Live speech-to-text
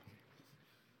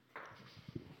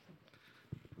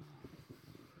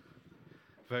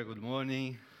Very good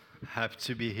morning. Happy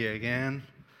to be here again.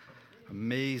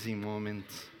 Amazing moment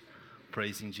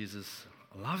praising Jesus.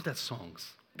 I love that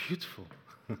songs. Beautiful.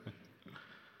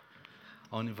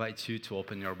 I'll invite you to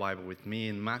open your Bible with me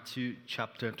in Matthew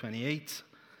chapter 28.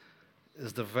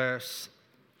 Is the verse,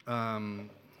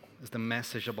 is the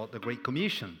message about the Great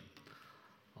Commission.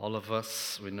 All of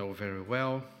us, we know very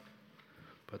well,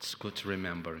 but it's good to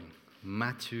remember.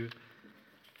 Matthew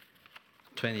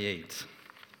 28.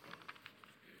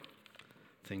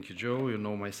 Thank you, Joe. You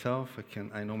know myself.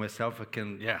 I know myself.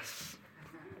 Yes.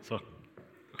 So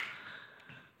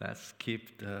let's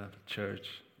keep the church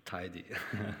tidy.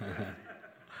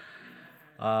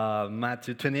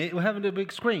 Matthew 28. We have the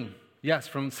big screen. Yes,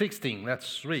 from 16.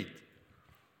 Let's read.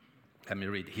 Let me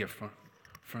read here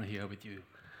from here with you.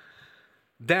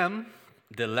 Then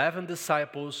the 11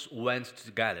 disciples went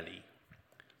to Galilee,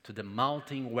 to the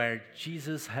mountain where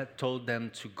Jesus had told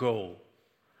them to go.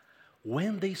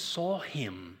 When they saw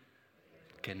him,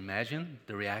 can you imagine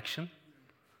the reaction?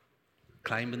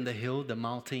 Climbing the hill, the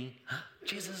mountain,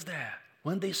 Jesus there.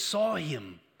 When they saw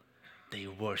him, they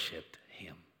worshipped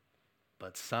him.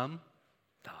 But some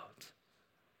doubt.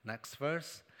 Next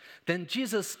verse. Then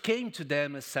Jesus came to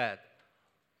them and said,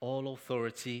 all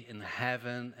authority in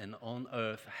heaven and on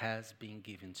earth has been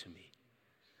given to me.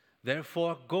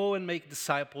 Therefore, go and make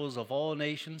disciples of all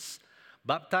nations,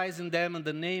 baptizing them in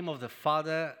the name of the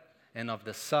Father and of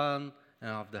the Son,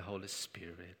 and of the Holy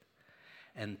Spirit,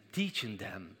 and teaching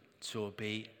them to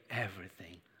obey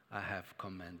everything I have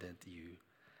commanded you.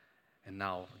 And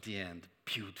now, the end,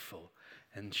 beautiful.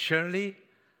 And surely,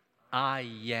 I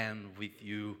am with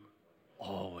you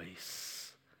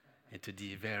always, and to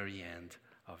the very end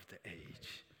of the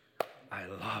age. I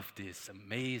love this,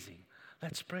 amazing.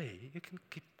 Let's pray. You can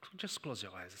just close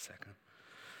your eyes a second.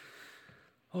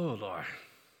 Oh, Lord,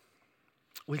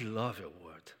 we love your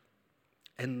word.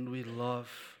 And we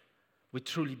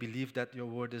truly believe that your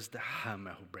word is the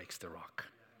hammer who breaks the rock.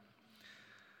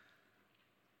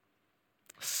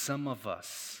 Some of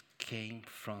us came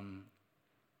from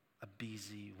a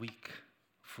busy week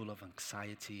full of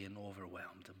anxiety and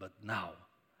overwhelmed, but now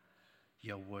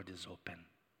your word is open.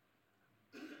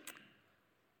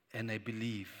 And I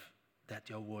believe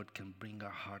that your word can bring our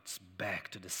hearts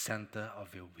back to the center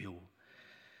of your will.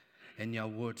 And your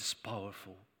word is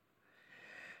powerful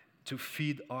to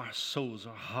feed our souls,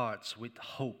 our hearts with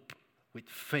hope, with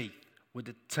faith, with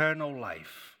eternal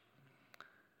life.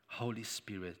 Holy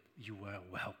Spirit, you are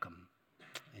welcome.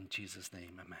 In Jesus'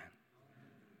 name, amen.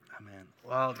 Amen.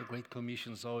 Wow, the Great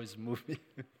Commission is always moving.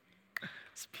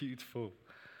 It's beautiful.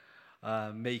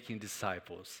 Making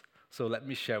disciples. So let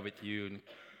me share with you in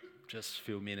just a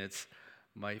few minutes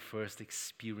my first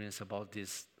experience about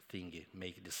this thingy,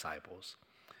 make disciples.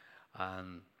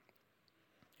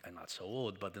 I'm not so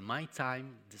old, but in my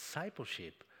time,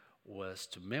 discipleship was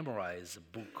to memorize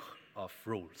a book of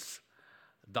rules,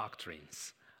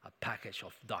 doctrines, a package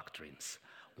of doctrines,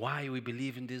 why we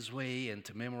believe in this way, and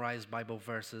to memorize Bible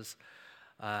verses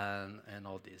and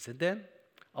all this. And then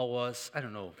I was,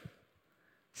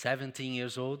 17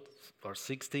 years old or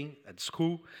 16 at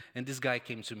school, and this guy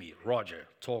came to me, Roger,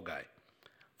 tall guy,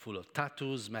 full of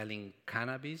tattoos, smelling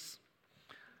cannabis.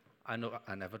 I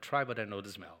never tried, but I know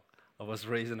the smell. I was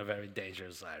raised in a very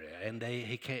dangerous area. And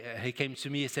he came to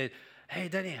me and said, hey,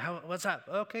 Danny, what's up?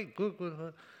 Okay,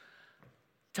 good.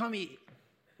 Tell me,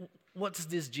 what's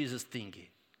this Jesus thingy?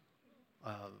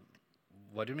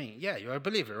 What do you mean? Yeah, you're a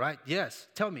believer, right? Yes.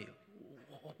 Tell me,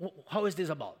 how is this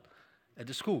about at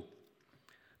the school?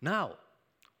 Now,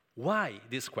 why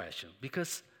this question?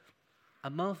 Because a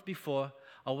month before,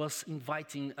 I was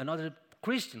inviting another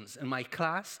Christians in my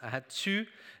class. I had two,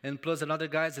 and plus another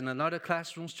guys in another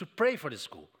classrooms to pray for the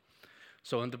school.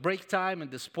 So in the break time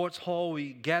in the sports hall,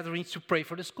 we gathering to pray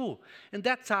for the school. And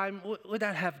that time, we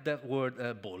didn't have that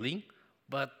word bullying,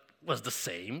 but was the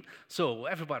same. So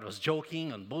everybody was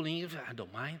joking and bullying. I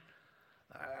don't mind.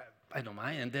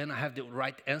 And then I have the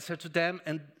right answer to them.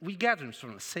 And we gathering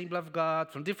from the same love of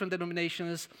God, from different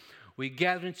denominations. We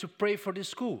gathering to pray for the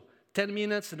school. 10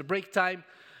 minutes in the break time.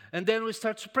 And then we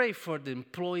start to pray for the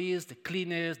employees, the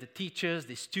cleaners, the teachers,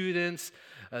 the students,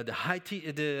 the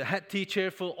head teacher,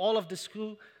 for all of the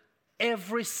school,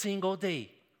 every single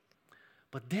day.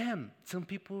 But then some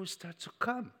people start to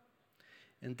come.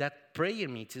 And that prayer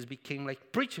meetings became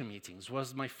like preaching meetings.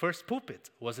 Was my first pulpit,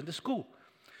 was in the school.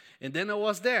 And then I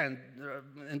was there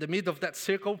in the middle of that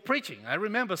circle preaching. I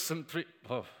remember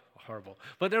horrible.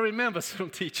 But I remember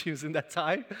some teachings in that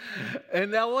time.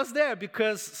 And I was there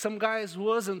because some guys who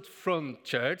wasn't from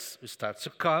church start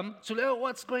to come to,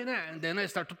 what's going on? And then I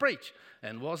start to preach.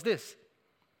 And what's this?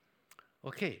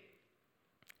 Okay.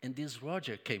 And this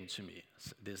Roger came to me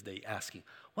this day asking,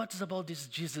 what is about this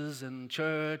Jesus and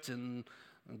church and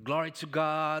glory to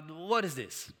God? What is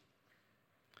this?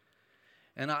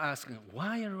 And I asked him,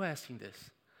 why are you asking this?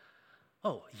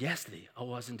 Oh, yesterday I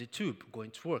was in the tube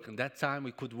going to work. And that time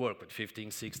we could work with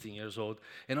 15, 16 years old.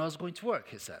 And I was going to work,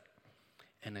 he said.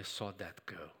 And I saw that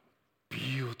girl,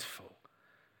 beautiful.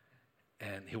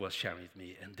 And he was sharing with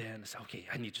me. And then I said, okay,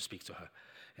 I need to speak to her.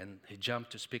 And he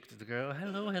jumped to speak to the girl.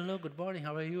 Hello, good morning,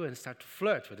 how are you? And start to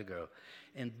flirt with the girl.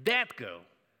 And that girl,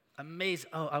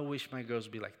 amazing. Oh, I wish my girls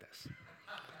would be like this.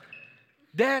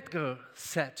 That girl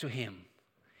said to him,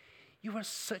 you are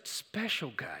such a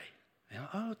special guy. And,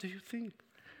 oh, do you think?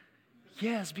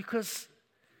 Yes, because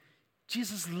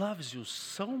Jesus loves you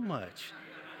so much.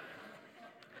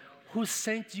 Who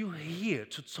sent you here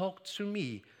to talk to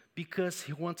me because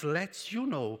he wants to let you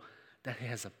know that he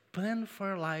has a plan for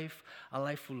your life, a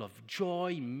life full of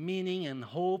joy, meaning, and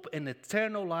hope, and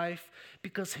eternal life,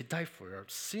 because he died for your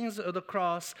sins on the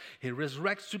cross. He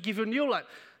resurrects to give you new life.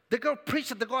 The girl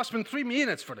preached the gospel in 3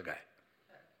 minutes for the guy.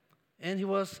 And he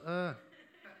was,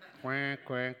 quack,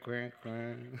 quack, quack,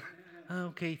 quack.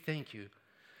 Okay, thank you.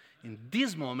 In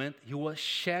this moment, he was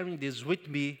sharing this with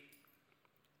me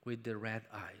with the red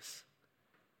eyes.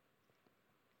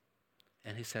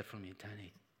 And he said for me,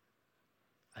 Danny,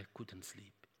 I couldn't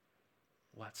sleep.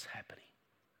 What's happening?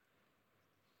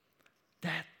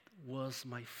 That was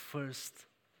my first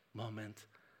moment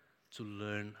to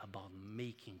learn about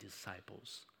making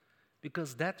disciples.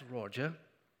 Because that Roger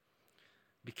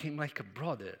became like a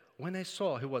brother. When I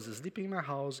saw he was sleeping in my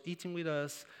house, eating with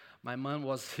us, my mom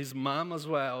was his mom as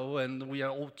well, and we are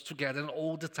all together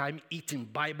all the time eating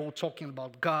Bible, talking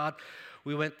about God.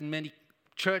 We went to many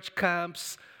church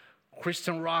camps,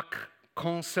 Christian rock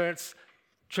concerts,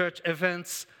 church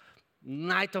events,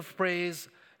 night of praise.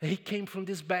 He came from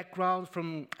this background,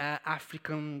 from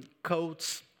African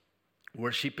coats,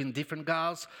 worshiping different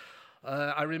gods.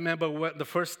 I remember the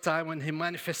first time when he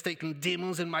manifested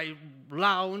demons in my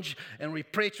lounge, and we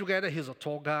prayed together. He's a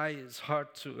tall guy. It's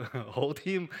hard to hold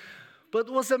him. But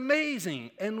it was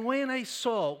amazing. And when I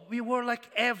saw, we were like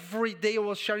every day I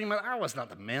was sharing. I was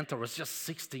not a mentor. I was just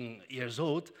 16 years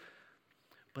old.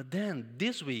 But then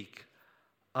this week,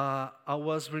 I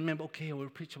remember, okay, I will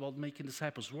preach about making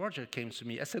disciples. Roger came to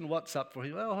me. I sent WhatsApp for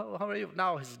him. Well, how are you?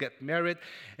 Now he's getting married.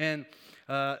 And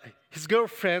his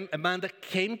girlfriend, Amanda,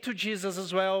 came to Jesus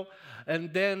as well.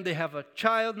 And then they have a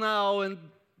child now. And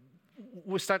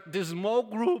we start this small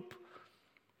group.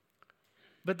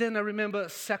 But then I remember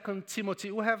 2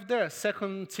 Timothy. We have there,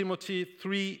 2 Timothy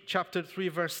 3, chapter 3,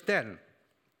 verse 10.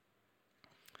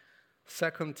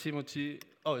 2 Timothy,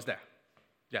 it's there.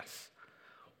 Yes.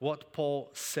 What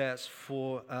Paul said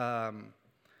for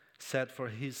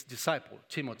his disciple,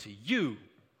 Timothy. You,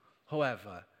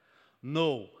 however,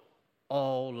 know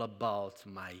all about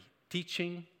my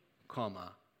teaching,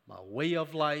 my way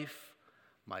of life,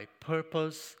 my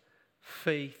purpose,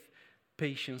 faith,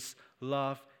 patience,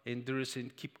 love, endurance,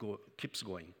 and keeps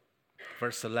going.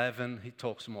 Verse 11, he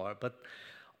talks more. But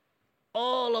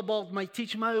all about my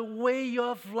teaching, my way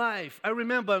of life. I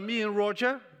remember me and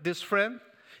Roger, this friend.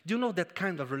 Do you know that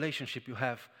kind of relationship you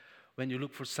have when you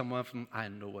look for someone from, I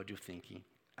know what you're thinking.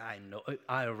 I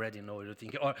already know what you're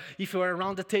thinking. Or if you're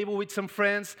around the table with some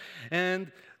friends,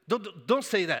 and don't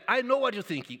say that. I know what you're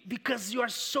thinking, because you are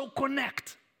so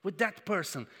connected with that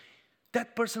person.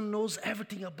 That person knows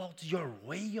everything about your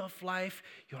way of life,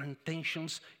 your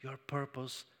intentions, your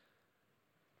purpose.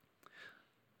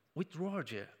 With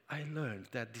Roger, I learned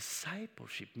that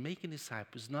discipleship, making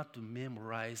disciples, is not to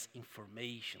memorize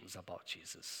informations about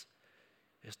Jesus.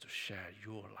 It's to share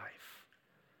your life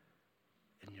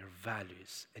and your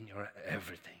values and your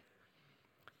everything.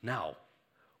 Now,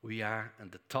 we are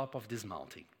at the top of this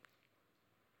mountain.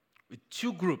 With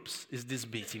 2 groups is this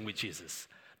meeting with Jesus.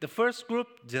 The first group,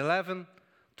 the 11,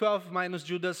 12 minus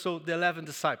Judas, so the 11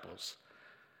 disciples.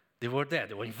 They were there.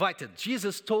 They were invited.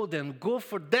 Jesus told them, go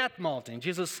for that mountain.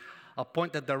 Jesus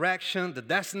appointed the direction, the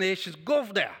destinations, go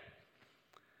there.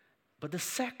 But the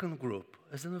second group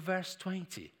is in verse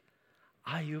 20.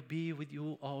 I will be with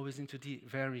you always into the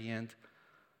very end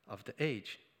of the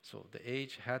age. So the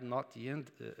age had not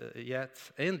yet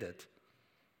ended.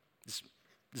 This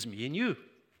is me and you.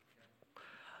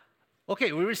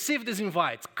 Okay, we received this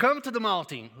invite. Come to the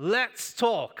mountain. Let's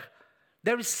talk.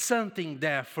 There is something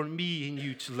there for me and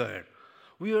you to learn.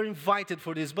 We are invited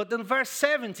for this. But in verse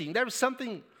 17, there is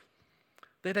something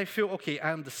that I feel, okay,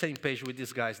 I'm on the same page with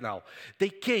these guys now. They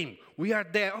came. We are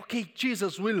there. Okay,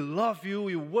 Jesus, we love you.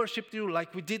 We worship you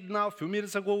like we did now a few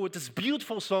minutes ago with these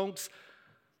beautiful songs.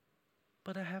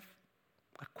 But I have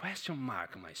a question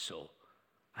mark in my soul.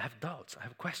 I have doubts. I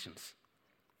have questions.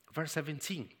 Verse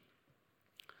 17.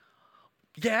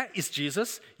 Yeah, it's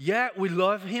Jesus. Yeah, we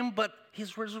love him, but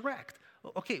he's resurrected.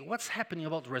 Okay, what's happening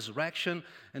about resurrection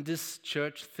and this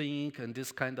church thing and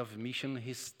this kind of mission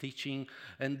he's teaching?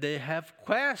 And they have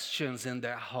questions in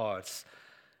their hearts.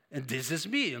 And this is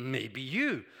me, and maybe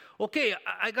you. Okay,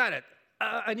 I got it.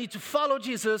 I need to follow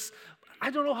Jesus.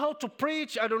 I don't know how to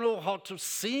preach. I don't know how to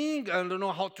sing. I don't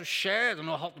know how to share. I don't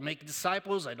know how to make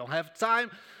disciples. I don't have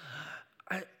time.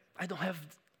 I don't have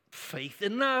faith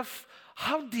enough.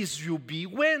 How this will be?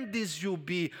 When this will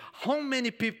be? How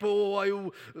many people I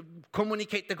will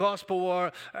communicate the gospel?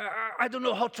 Or I don't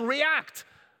know how to react.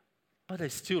 But I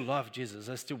still love Jesus.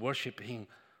 I still worship him.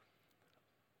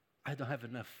 I don't have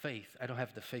enough faith. I don't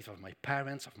have the faith of my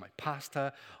parents, of my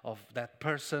pastor, of that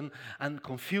person. I'm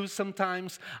confused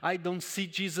sometimes. I don't see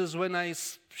Jesus when I'm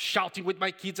shouting with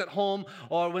my kids at home,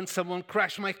 or when someone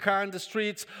crashed my car in the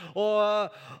streets,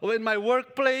 or in my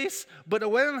workplace. But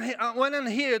when I'm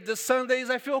here the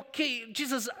Sundays, I feel, okay,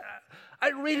 Jesus, I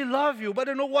really love you, but I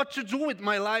don't know what to do with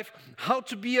my life, how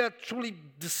to be a truly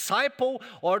disciple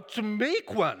or to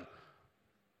make one.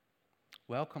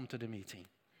 Welcome to the meeting.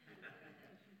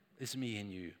 It's me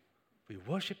and you. We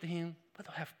worship him, but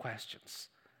don't have questions.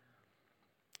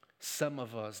 Some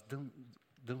of us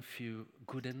don't feel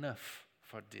good enough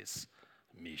for this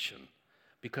mission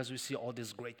because we see all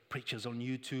these great preachers on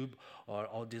YouTube or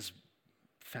all these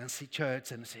fancy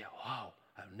churches and say, wow,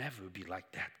 I'll never be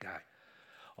like that guy.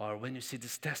 Or when you see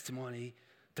this testimony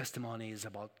is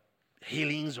about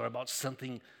healings or about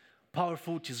something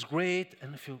powerful, which is great,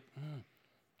 and you feel,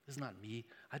 it's not me.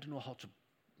 I don't know how to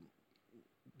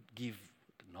give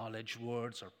knowledge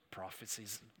words or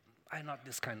prophecies. I'm not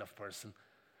this kind of person.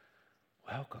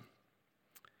 Welcome.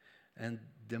 And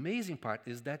the amazing part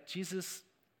is that Jesus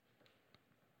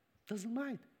doesn't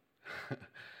mind.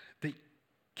 They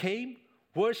came,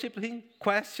 worshiped him,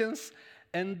 questions,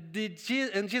 and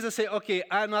Jesus said, okay,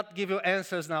 I'll not give you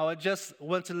answers now. I just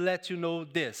want to let you know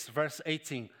this. Verse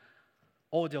 18,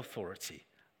 all the authority.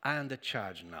 I am the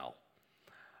charge now.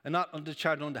 And not on the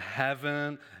charge on the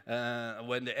heaven,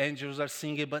 when the angels are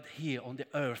singing, but here on the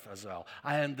earth as well.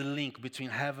 I am the link between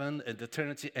heaven and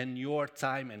eternity and your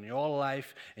time and your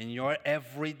life and your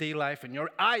everyday life. And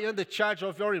I am the charge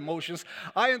of your emotions.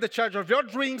 I am the charge of your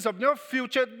dreams, of your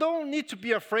future. Don't need to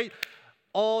be afraid.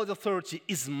 All the authority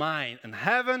is mine in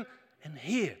heaven and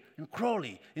here in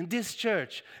Crawley, in this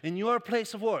church, in your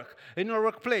place of work, in your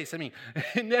workplace. In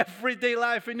everyday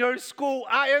life, in your school,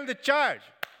 I am the charge.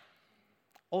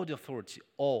 All the authority,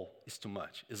 all is too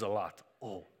much, is a lot,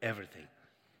 all, everything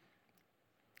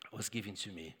was given to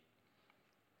me.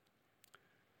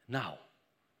 Now,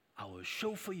 I will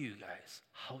show for you guys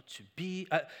how to be,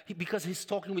 because he's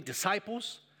talking with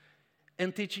disciples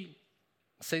and teaching,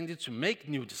 saying to make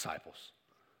new disciples.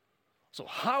 So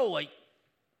how I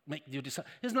make new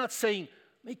disciples? He's not saying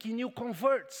making new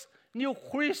converts, new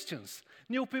Christians,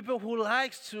 new people who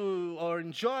likes to or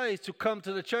enjoy to come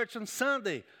to the church on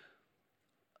Sunday.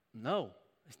 No,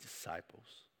 it's disciples.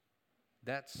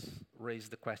 That's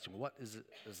raised the question, what is it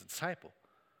as a disciple?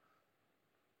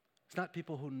 It's not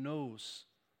people who knows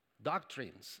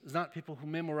doctrines. It's not people who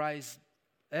memorize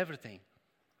everything.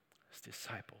 It's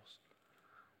disciples.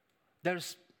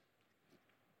 There's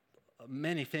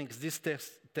many things. This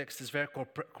text is very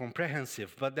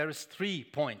comprehensive, but there is 3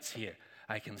 points here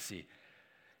I can see.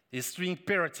 It's 3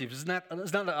 imperatives.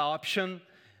 It's not an option.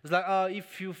 It's like,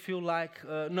 if you feel like,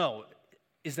 no.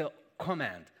 Is the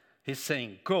command. He's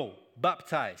saying, go,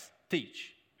 baptize,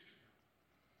 teach.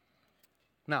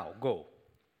 Now, go.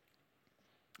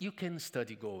 You can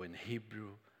study go in Hebrew,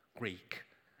 Greek,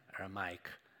 Aramaic,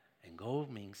 and go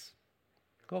means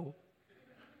go.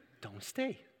 Don't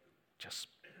stay. Just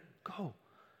go.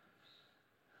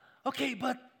 Okay,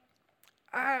 but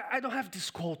I don't have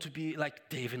this call to be like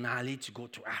Dave and Ali, to go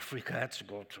to Africa, to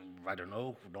go to, I don't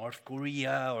know, North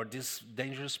Korea or this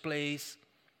dangerous place.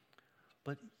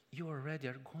 But you already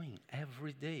are going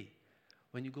every day.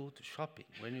 When you go to shopping,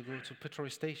 when you go to petrol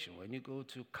station, when you go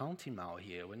to County Mall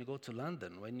here, when you go to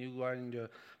London, when you are in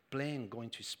the plane going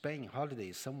to Spain,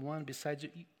 holidays, someone besides you,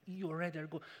 you already are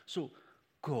going. So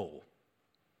go.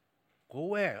 Go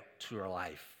where? To your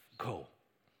life. Go.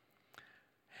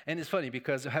 And it's funny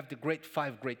because you have the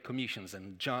 5 great commissions,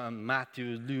 and John,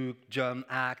 Matthew, Luke, John,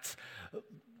 Acts.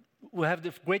 We have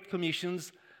the great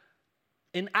commissions.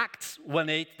 In Acts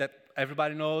 1:8 that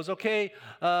everybody knows, okay,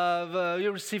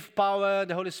 you receive power,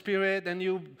 the Holy Spirit, and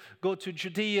you go to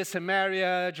Judea,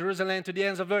 Samaria, Jerusalem, to the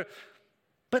ends of the earth.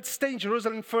 But stay in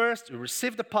Jerusalem first, you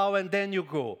receive the power, and then you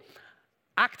go.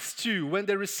 Acts 2, when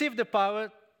they receive the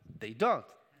power, they don't.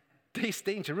 they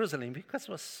stayed in Jerusalem because it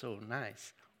was so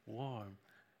nice, warm,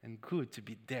 and good to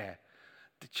be there.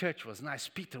 The church was nice.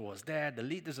 Peter was there. The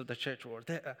leaders of the church were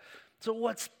there. So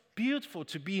what's beautiful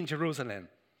to be in Jerusalem?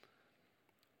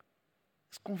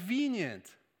 It's convenient.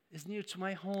 It's near to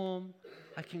my home.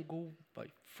 I can go buy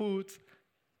food.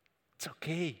 It's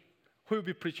okay. Who will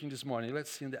be preaching this morning?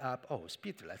 Let's see in the app. Oh, it's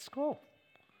Peter. Let's go.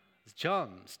 It's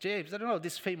John. It's James. I don't know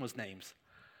these famous names.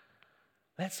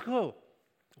 Let's go.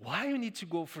 Why you need to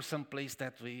go for some place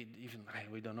that we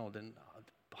don't know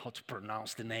how to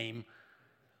pronounce the name?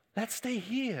 Let's stay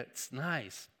here. It's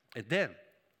nice. And then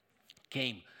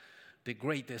came the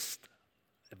greatest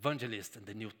evangelist in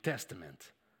the New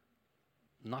Testament.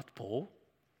 Not Paul.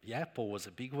 Yeah, Paul was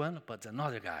a big one, but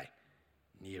another guy,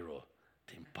 Nero,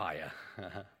 the empire.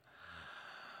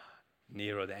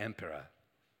 Nero, the emperor.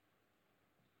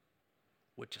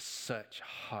 Which is such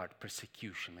hard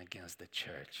persecution against the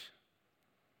church.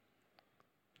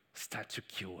 Start to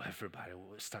kill everybody.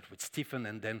 We'll start with Stephen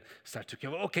and then start to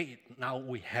kill. Okay, now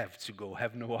we have to go.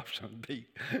 Have no option.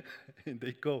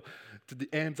 They go to the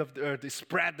ends of the earth. They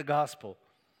spread the gospel.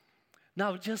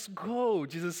 Now just go.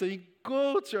 Jesus is saying,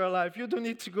 go to your life. You don't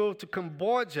need to go to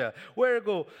Cambodia. Where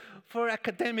go? For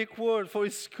academic work, for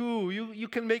school. You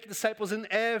can make disciples in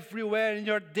everywhere in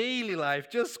your daily life.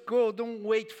 Just go. Don't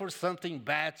wait for something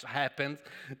bad to happen.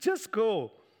 Just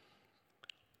go.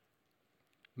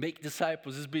 Make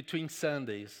disciples is between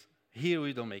Sundays. Here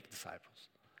we don't make disciples.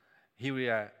 Here we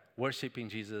are worshiping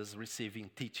Jesus, receiving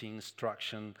teaching,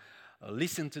 instruction,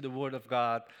 listen to the word of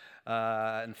God,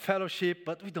 and fellowship,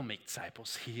 but we don't make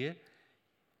disciples here.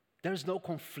 There's no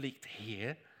conflict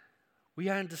here. We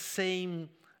are in the same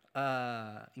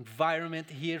environment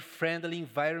here, friendly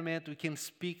environment. We can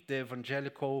speak the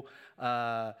evangelical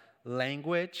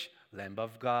language, Lamb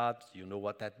of God, you know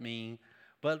what that means.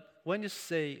 But when you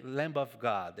say Lamb of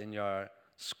God in your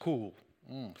school,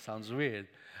 sounds weird,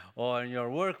 or in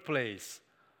your workplace,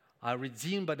 are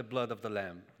redeemed by the blood of the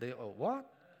Lamb. What?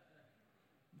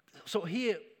 So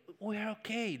here, we're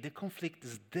okay. The conflict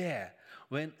is there.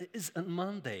 When it's on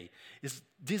Monday, it's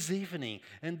this evening,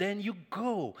 and then you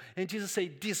go. And Jesus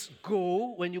said, this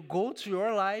go, when you go to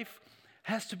your life,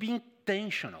 has to be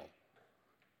intentional.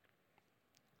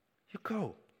 You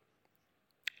go.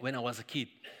 When I was a kid,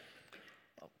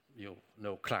 you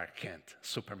know Clark Kent,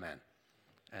 Superman.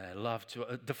 And I loved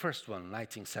to, the first one,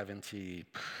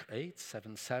 1978,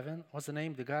 77. What's the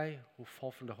name? The guy who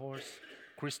fell from the horse?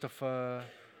 Christopher.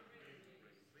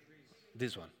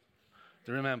 This one.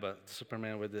 Do you remember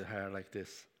Superman with the hair like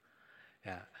this?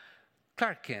 Yeah.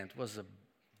 Clark Kent was a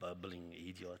bubbling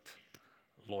idiot.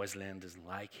 Lois Lane doesn't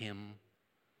like him.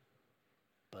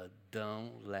 But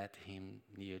don't let him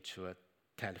near to a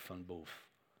telephone booth.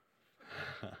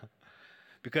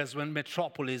 Because when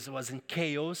Metropolis was in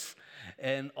chaos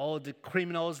and all the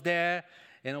criminals there,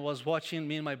 and I was watching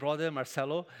me and my brother,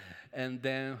 Marcelo, and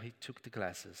then he took the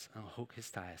glasses and hooked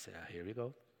his tie. I said, here we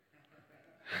go.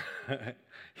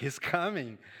 He's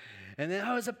coming. And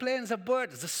then, it's a plane, it's a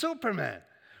bird, it's a Superman,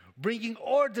 bringing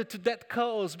order to that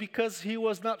chaos because he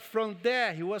was not from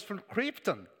there, he was from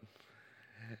Krypton.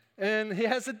 And he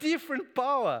has a different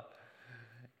power.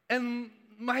 And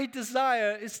my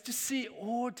desire is to see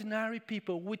ordinary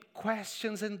people with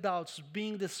questions and doubts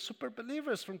being the super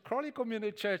believers from Crawley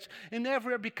Community Church and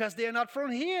everywhere because they are not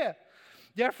from here.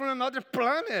 They are from another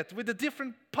planet with a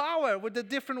different power, with a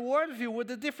different worldview,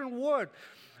 with a different word,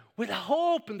 with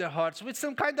hope in their hearts, with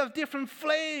some kind of different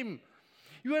flame.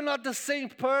 You are not the same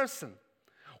person.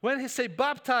 When he say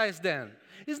baptize them,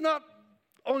 it's not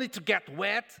only to get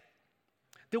wet.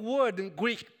 The word in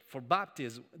Greek for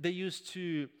baptism, they used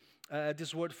to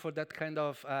this word for that kind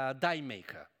of dye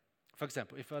maker. For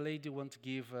example, if a lady wants to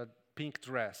give a pink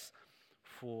dress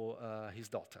for his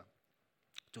daughter,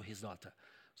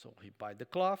 so he buy the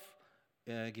cloth,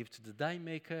 give to the dye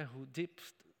maker who dip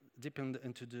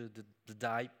into the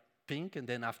dye pink, and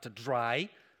then after dry,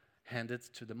 hand it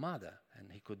to the mother,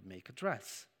 and he could make a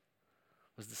dress.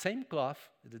 It was the same cloth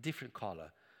with a different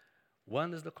color.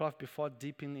 One is the cloth before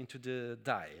dipping into the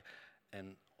dye,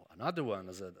 and another one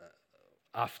is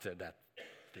after that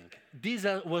thing. This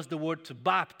was the word to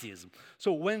baptism.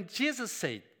 So when Jesus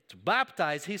said to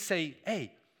baptize, he said,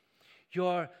 hey,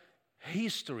 your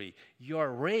history,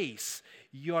 your race,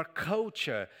 your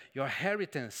culture, your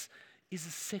heritage is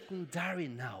secondary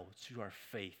now to your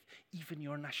faith. Even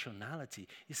your nationality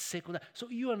is secondary. So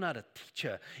you are not a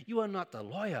teacher. You are not a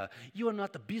lawyer. You are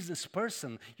not a business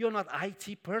person. You are not an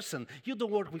IT person. You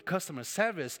don't work with customer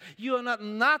service. You are not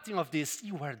nothing of this.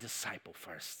 You are a disciple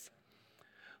first.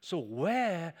 So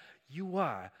where you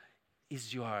are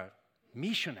is your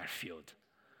missionary field.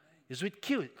 is with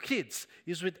kids,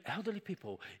 is with elderly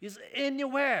people, is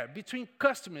anywhere, between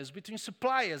customers, between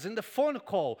suppliers, in the phone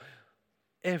call,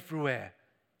 everywhere.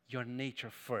 Your nature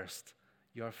first.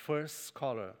 Your first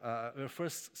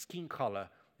skin color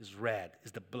is red,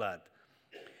 is the blood.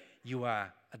 You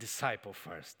are a disciple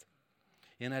first.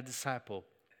 And a disciple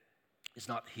is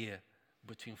not here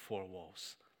between four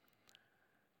walls.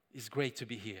 It's great to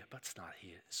be here, but it's not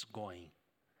here. It's going.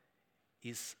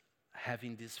 It's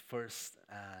having this first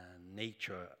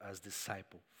nature as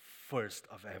disciple, first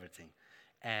of everything.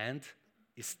 And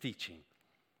it's teaching.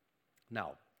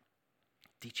 Now,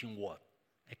 teaching what?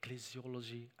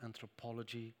 Ecclesiology,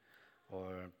 anthropology,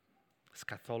 or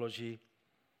eschatology.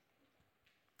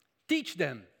 Teach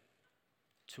them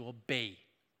to obey,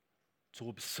 to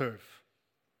observe.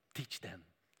 Teach them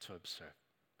to observe.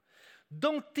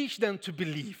 Don't teach them to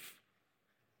believe.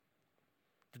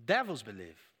 The devils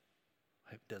believe.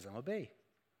 He doesn't obey.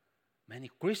 Many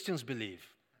Christians believe.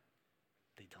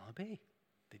 They don't obey.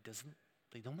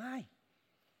 They don't lie.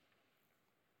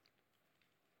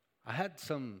 I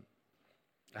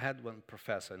had one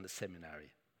professor in the seminary.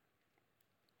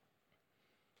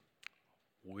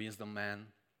 Wisdom man,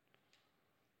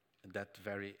 that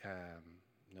very,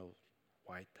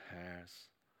 white hairs,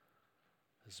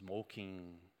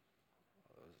 smoking,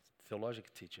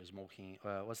 theological teacher, smoking,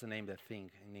 what's the name of that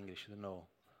thing in English? I don't know.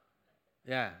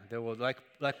 Yeah, they were like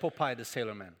Popeye the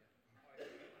Sailor Man.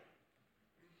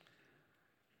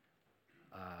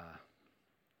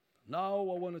 Now I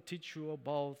want to teach you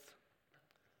about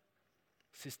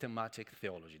systematic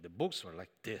theology. The books were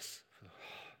like this.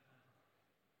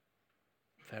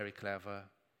 Very clever,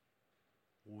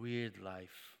 weird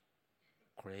life,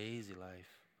 crazy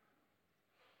life.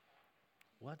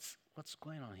 What's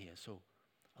going on here? So,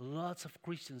 lots of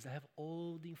Christians that have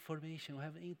all the information, who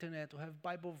have internet, who have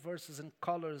Bible verses and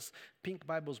colors, pink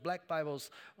Bibles, black Bibles,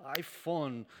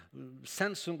 iPhone,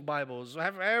 Samsung Bibles, who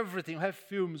have everything, who have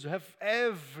films, who have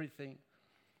everything.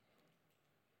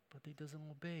 But they doesn't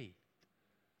obey.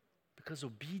 Because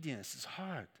obedience is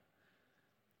hard.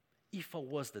 If I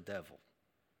was the devil,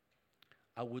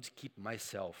 I would keep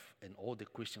myself and all the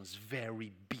Christians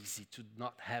very busy to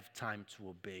not have time to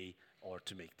obey or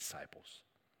to make disciples.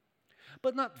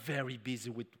 But not very busy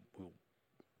with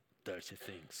dirty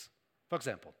things. For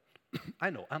example, I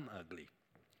know I'm ugly.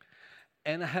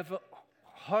 And I have a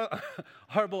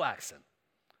horrible accent.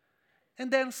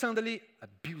 And then suddenly, a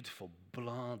beautiful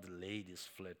blonde lady is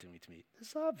flirting with me.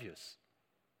 It's obvious.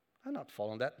 I'm not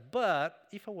following that. But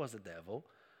if I was the devil,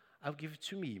 I would give it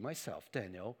to me, myself,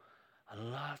 Daniel, a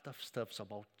lot of stuff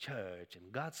about church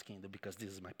and God's kingdom, because this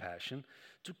is my passion,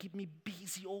 to keep me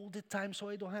busy all the time so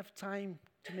I don't have time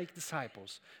to make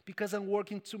disciples, because I'm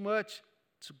working too much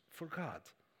for God.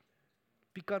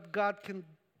 Because God can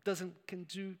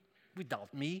do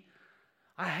without me.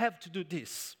 I have to do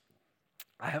this.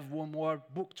 I have one more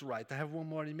book to write. I have one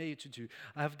more email to do.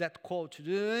 I have that call to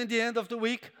do. And at the end of the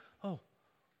week, who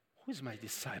is my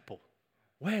disciple?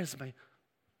 Where's my...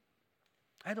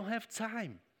 I don't have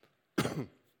time.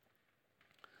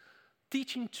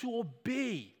 Teaching to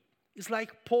obey is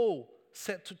like Paul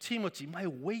said to Timothy, my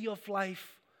way of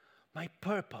life, my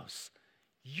purpose.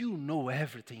 You know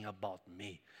everything about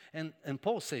me. And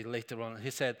Paul said later on, he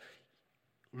said,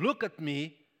 look at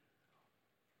me.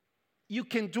 You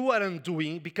can do what I'm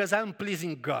doing because I'm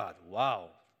pleasing God. Wow.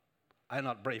 I'm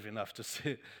not brave enough to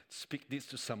speak this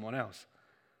to someone else.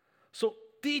 So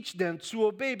teach them to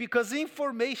obey, because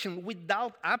information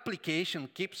without application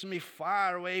keeps me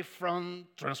far away from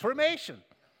transformation.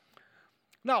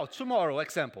 Now, tomorrow,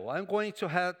 example, I'm going to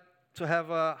have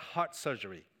a heart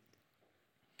surgery.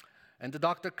 And the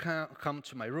doctor come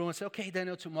to my room and say, okay,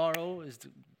 Daniel, tomorrow is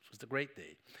the great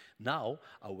day. Now,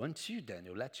 I want you,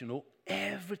 Daniel, let you know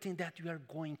everything that you are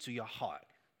going to your heart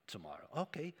tomorrow.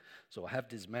 Okay, so I have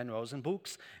these manuals and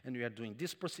books, and we are doing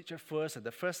this procedure first. At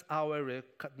the first hour, we're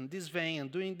cutting this vein and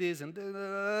doing this, and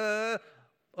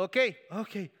okay.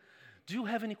 Do you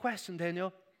have any question,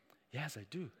 Daniel? Yes, I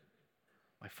do.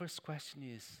 My first question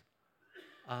is,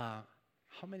 how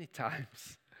many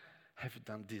times have you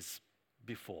done this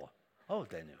before? Oh,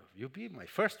 Daniel, you'll be my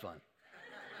first one.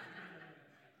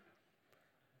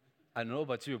 I know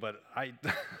about you, but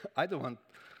I don't want to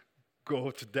go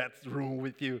to that room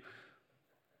with you.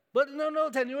 But no,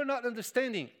 then you're not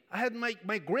understanding. I had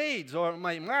my grades or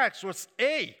my marks was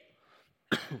A.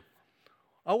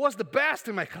 I was the best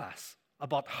in my class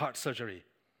about heart surgery.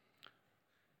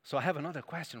 So I have another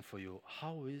question for you.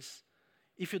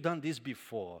 If you've done this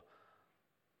before,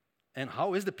 and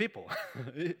how is the people?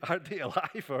 Are they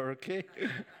alive or okay?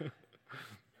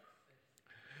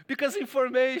 Because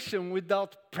information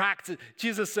without practice,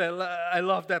 Jesus said, I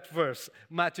love that verse,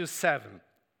 Matthew 7.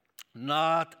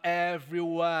 Not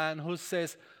everyone who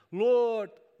says, Lord,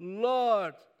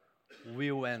 Lord,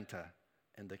 will enter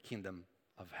in the kingdom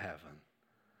of heaven,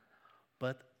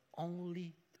 but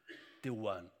only the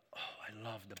one. Oh, I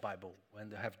love the Bible when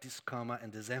they have this comma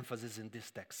and this emphasis in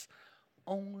this text.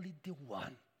 Only the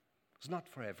one. It's not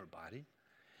for everybody.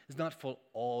 It's not for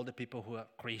all the people who are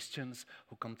Christians,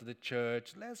 who come to the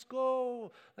church. Let's go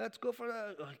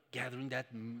for gathering that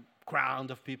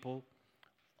crowd of people.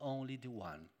 Only the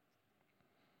one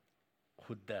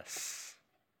who does.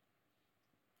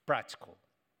 Practical.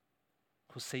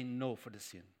 Who say no for the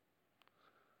sin.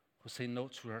 Who say no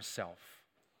to herself.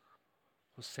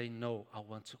 Who say no, I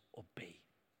want to obey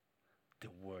the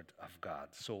word of God.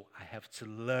 So I have to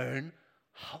learn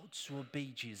how to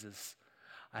obey Jesus.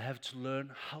 I have to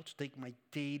learn how to take my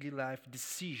daily life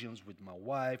decisions with my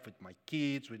wife, with my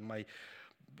kids, with my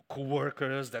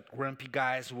co-workers, that grumpy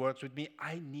guys who works with me.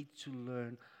 I need to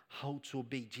learn how to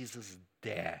obey Jesus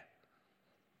there.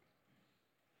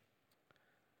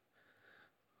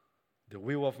 The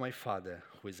will of my Father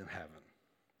who is in heaven.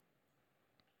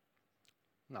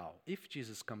 Now, if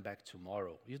Jesus come back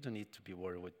tomorrow, you don't need to be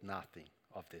worried with nothing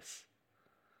of this.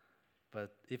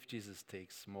 But if Jesus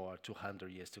takes more 200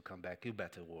 years to come back, you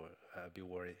better be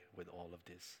worried with all of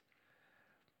this.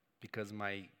 Because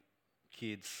my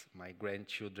kids, my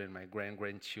grandchildren, my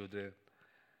grandchildren,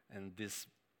 and this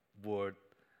word,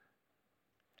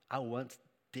 I want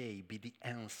they be the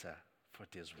answer for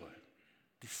this word.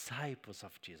 Disciples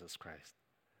of Jesus Christ.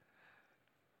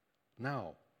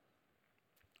 Now,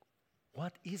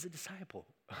 what is a disciple?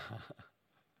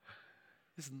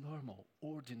 It's normal,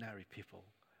 ordinary people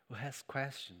who has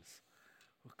questions,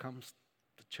 who comes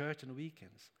to church on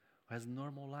weekends, who has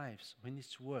normal lives, who needs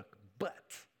to work, but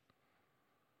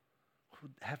who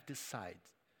have decided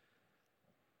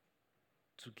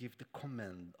to give the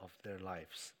command of their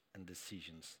lives and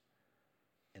decisions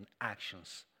and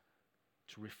actions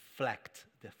to reflect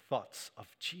the thoughts of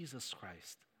Jesus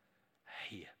Christ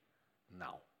here,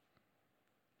 now.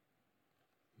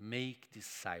 Make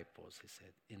disciples, he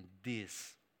said, in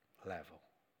this level.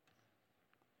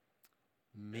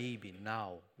 Maybe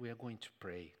now we are going to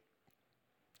pray.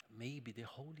 Maybe the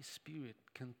Holy Spirit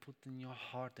can put in your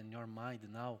heart and your mind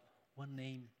now one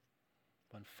name,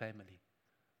 one family,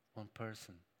 one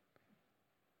person.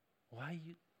 Why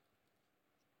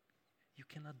you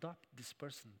can adopt this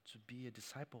person to be a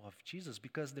disciple of Jesus,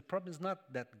 because the problem is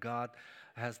not that God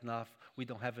has enough, we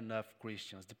don't have enough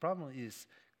Christians. The problem is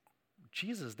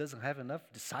Jesus doesn't have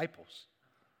enough disciples.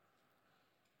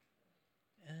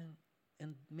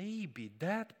 And maybe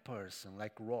that person,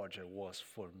 like Roger was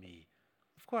for me,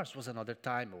 of course, was another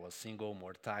time, I was single,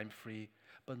 more time free,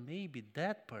 but maybe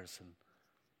that person,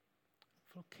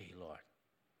 okay, Lord,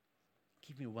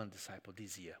 give me one disciple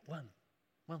this year, one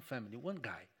family, one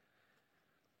guy,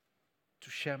 to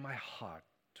share my heart,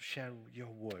 to share your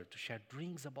word, to share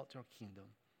dreams about your kingdom.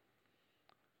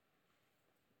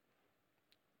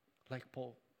 Like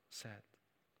Paul said,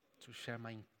 to share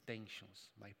my intentions,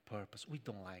 my purpose. We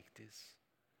don't like this.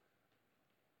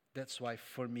 That's why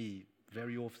for me,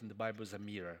 very often the Bible is a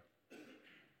mirror,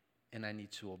 and I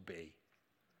need to obey,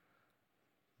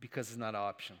 because it's not an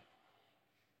option.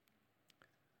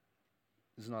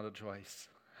 It's not a choice.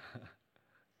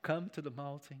 Come to the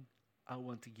mountain, I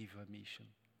want to give you a mission.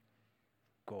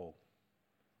 Go.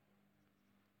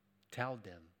 Tell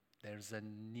them there's a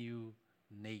new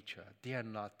nature. They are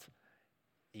not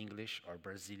English or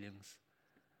Brazilians.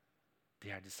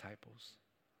 They are disciples.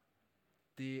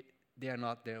 They are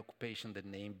not their occupation, the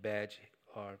name, badge,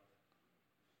 or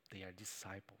they are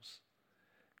disciples.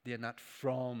 They are not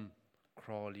from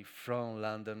Crawley, from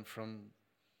London,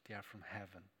 they are from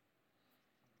heaven.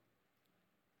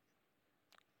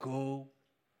 Go,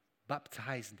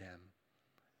 baptize them,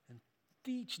 and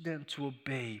teach them to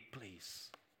obey, please.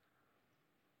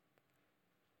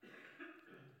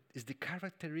 Is the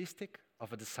characteristic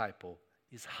of a disciple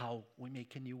is how we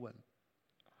make a new one.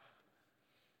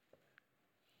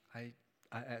 I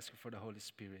ask you for the Holy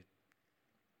Spirit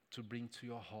to bring to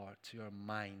your heart, to your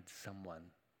mind,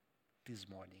 someone this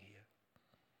morning here.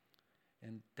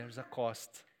 And there's a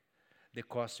cost. The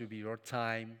cost will be your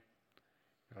time,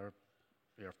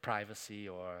 your privacy,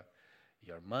 or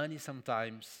your money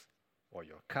sometimes, or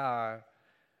your car,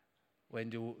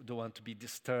 when you don't want to be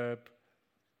disturbed,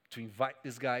 to invite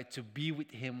this guy to be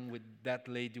with him, with that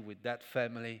lady, with that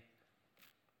family.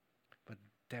 But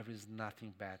there is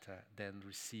nothing better than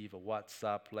receive a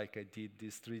WhatsApp like I did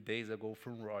this 3 days ago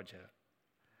from Roger.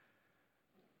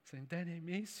 Saying, Danny, I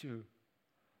miss you.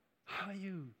 How are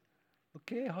you?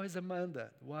 Okay, how is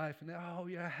Amanda, wife? And oh,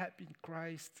 we are happy in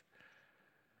Christ.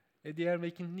 And they are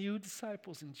making new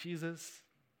disciples in Jesus.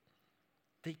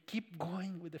 They keep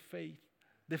going with the faith.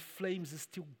 The flames is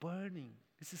still burning.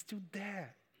 This is still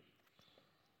there.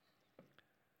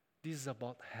 This is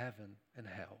about heaven and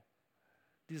hell.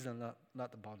 This is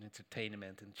not about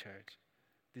entertainment in church.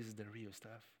 This is the real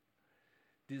stuff.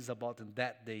 This is about in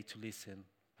that day to listen.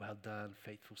 Well done,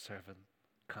 faithful servant.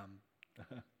 Come.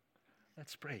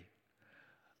 Let's pray.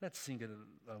 Let's sing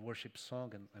a worship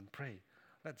song and pray.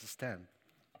 Let's stand.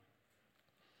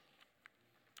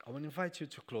 I want to invite you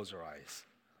to close your eyes.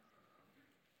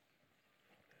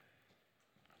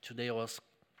 Today I was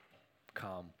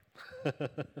calm.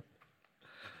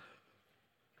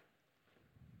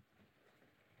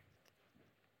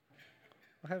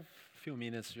 I have a few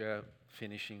minutes, we are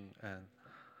finishing, and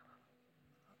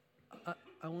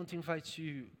I want to invite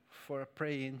you for a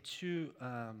prayer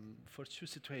for two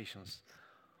situations.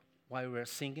 While we're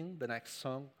singing the next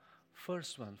song,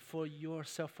 first one, for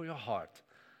yourself, for your heart.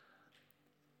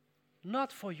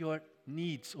 Not for your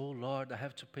needs, oh Lord, I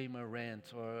have to pay my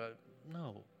rent, or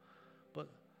no, but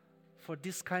for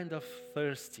this kind of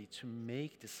thirsty to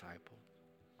make disciple.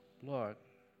 Lord,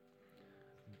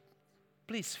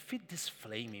 please feed this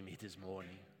flame in me this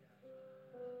morning.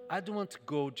 I don't want to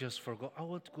go just for God. I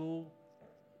want to go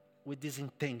with this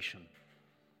intention.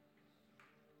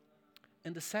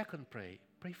 And the second pray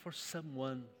for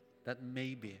someone that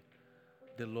maybe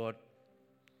the Lord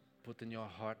put in your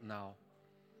heart now.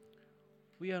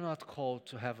 We are not called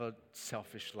to have a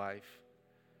selfish life,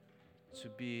 to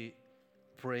be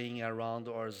praying around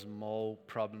our small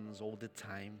problems all the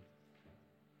time.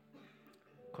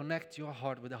 Connect your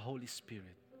heart with the Holy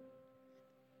Spirit.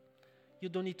 You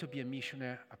don't need to be a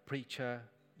missionary, a preacher.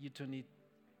 You don't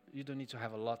need to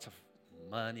have a lot of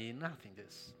money, nothing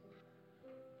this.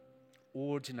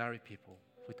 Ordinary people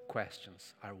with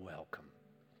questions are welcome.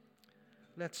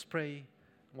 Let's pray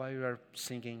while you are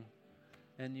singing,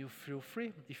 and you feel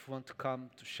free if you want to come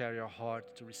to share your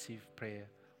heart, to receive prayer.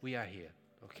 We are here,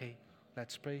 okay?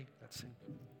 Let's pray, let's sing.